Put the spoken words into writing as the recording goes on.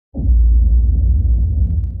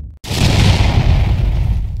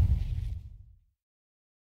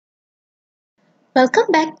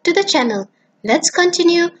Welcome back to the channel. Let's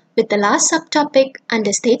continue with the last subtopic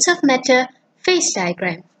under states of matter, phase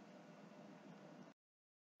diagram.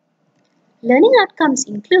 Learning outcomes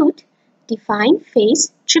include define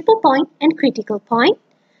phase, triple point and critical point,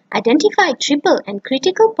 identify triple and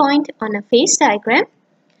critical point on a phase diagram,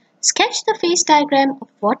 sketch the phase diagram of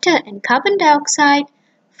water and carbon dioxide.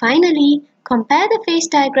 Finally, compare the phase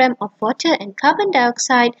diagram of water and carbon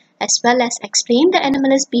dioxide as well as explain the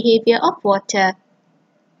anomalous behavior of water.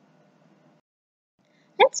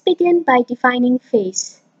 Let's begin by defining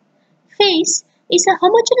phase. Phase is a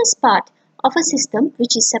homogeneous part of a system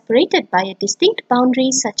which is separated by a distinct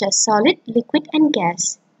boundary such as solid, liquid and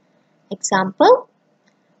gas. Example: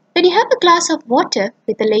 when you have a glass of water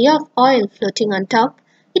with a layer of oil floating on top,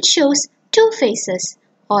 it shows two phases,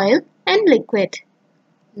 oil and liquid.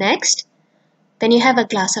 Next, when you have a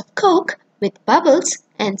glass of Coke with bubbles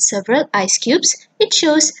and several ice cubes, it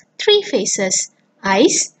shows three phases,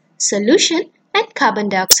 ice, solution and carbon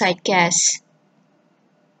dioxide gas.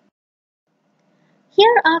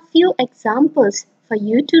 Here are a few examples for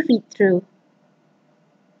you to read through.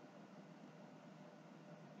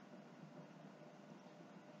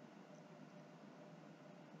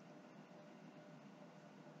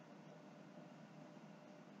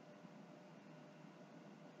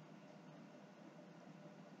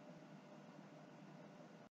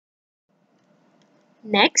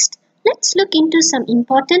 Next, let's look into some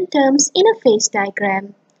important terms in a phase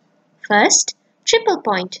diagram. First, triple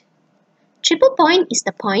point. Triple point is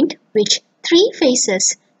the point which three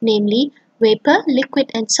phases, namely vapor,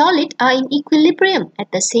 liquid and solid, are in equilibrium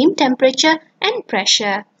at the same temperature and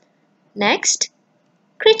pressure. Next,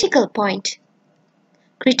 critical point.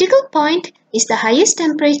 Critical point is the highest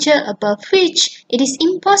temperature above which it is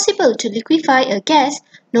impossible to liquefy a gas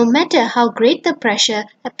no matter how great the pressure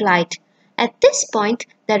applied. At this point,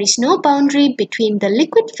 there is no boundary between the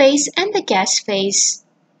liquid phase and the gas phase.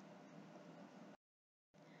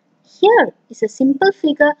 Here is a simple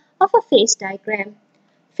figure of a phase diagram.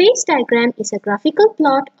 Phase diagram is a graphical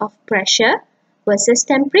plot of pressure versus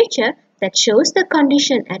temperature that shows the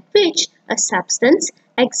condition at which a substance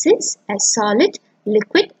exists as solid,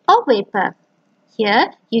 liquid or vapor.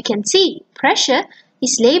 Here you can see pressure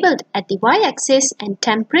is labeled at the y-axis and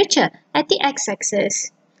temperature at the x-axis.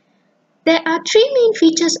 There are three main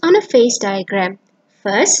features on a phase diagram.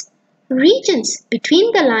 First, regions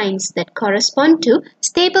between the lines that correspond to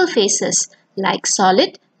stable phases like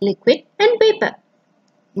solid, liquid and vapor.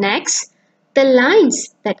 Next, the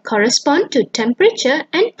lines that correspond to temperature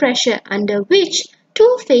and pressure under which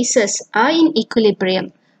two phases are in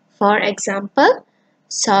equilibrium. For example,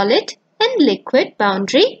 solid and liquid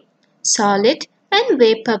boundary, solid and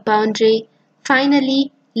vapor boundary,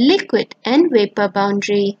 finally liquid and vapor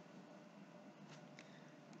boundary.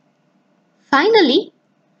 Finally,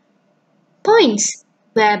 points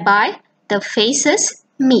whereby the phases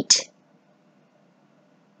meet.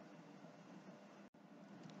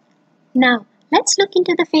 Now, let's look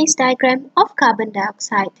into the phase diagram of carbon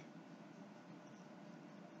dioxide.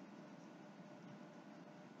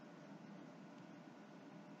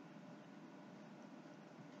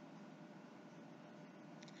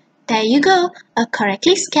 There you go, a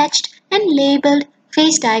correctly sketched and labeled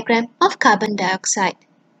phase diagram of carbon dioxide.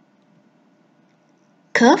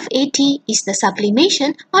 Curve AT is the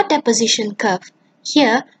sublimation or deposition curve.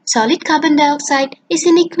 Here, solid carbon dioxide is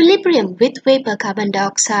in equilibrium with vapor carbon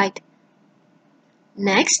dioxide.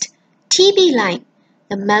 Next, TB line,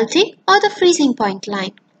 the melting or the freezing point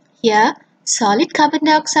line. Here, solid carbon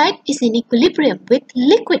dioxide is in equilibrium with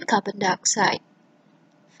liquid carbon dioxide.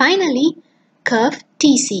 Finally, curve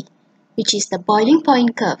TC, which is the boiling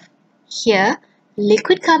point curve. Here,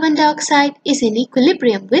 liquid carbon dioxide is in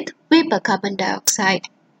equilibrium with vapor carbon dioxide.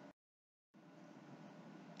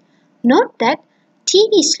 Note that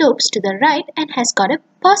TB slopes to the right and has got a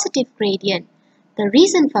positive gradient. The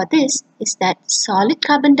reason for this is that solid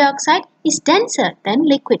carbon dioxide is denser than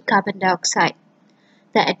liquid carbon dioxide.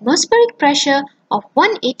 The atmospheric pressure of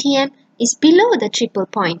 1 atm is below the triple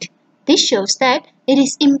point. This shows that it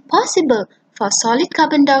is impossible for solid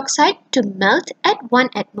carbon dioxide to melt at 1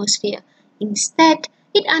 atmosphere. Instead,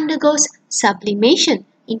 it undergoes sublimation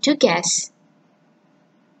into gas.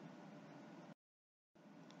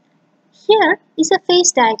 Here is a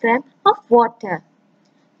phase diagram of water.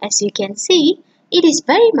 As you can see, it is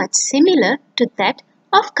very much similar to that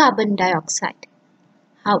of carbon dioxide.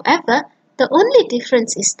 However, the only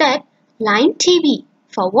difference is that line TB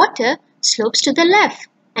for water slopes to the left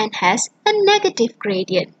and has a negative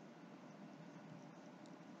gradient.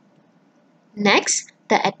 Next,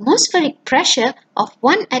 the atmospheric pressure of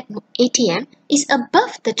 1 atm is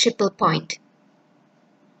above the triple point.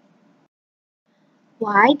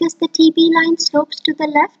 Why does the TB line slopes to the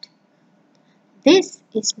left? This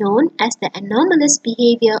is known as the anomalous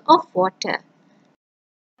behavior of water.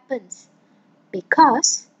 It happens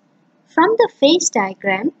because from the phase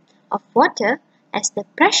diagram of water, as the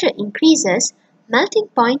pressure increases, melting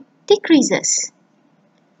point decreases.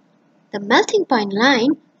 The melting point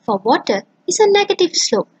line for water is a negative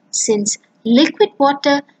slope since liquid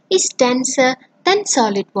water is denser than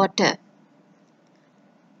solid water.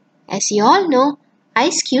 As you all know,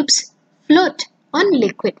 ice cubes float on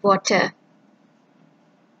liquid water.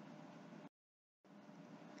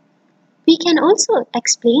 We can also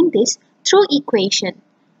explain this through equation.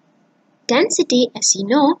 Density, as you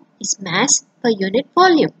know, is mass per unit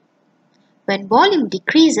volume. When volume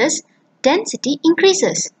decreases, density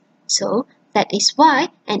increases. So, that is why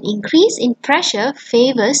an increase in pressure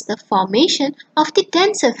favors the formation of the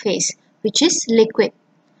denser phase, which is liquid.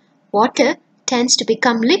 Water tends to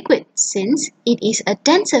become liquid since it is a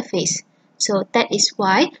denser phase. So, that is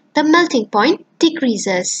why the melting point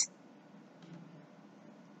decreases.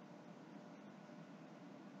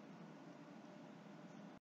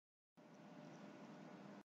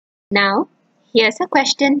 Now, here's a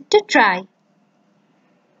question to try.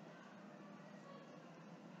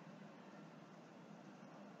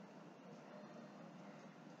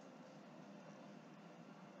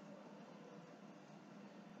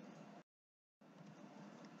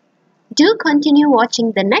 Do continue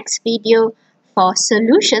watching the next video for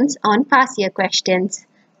solutions on past year questions.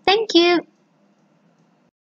 Thank you.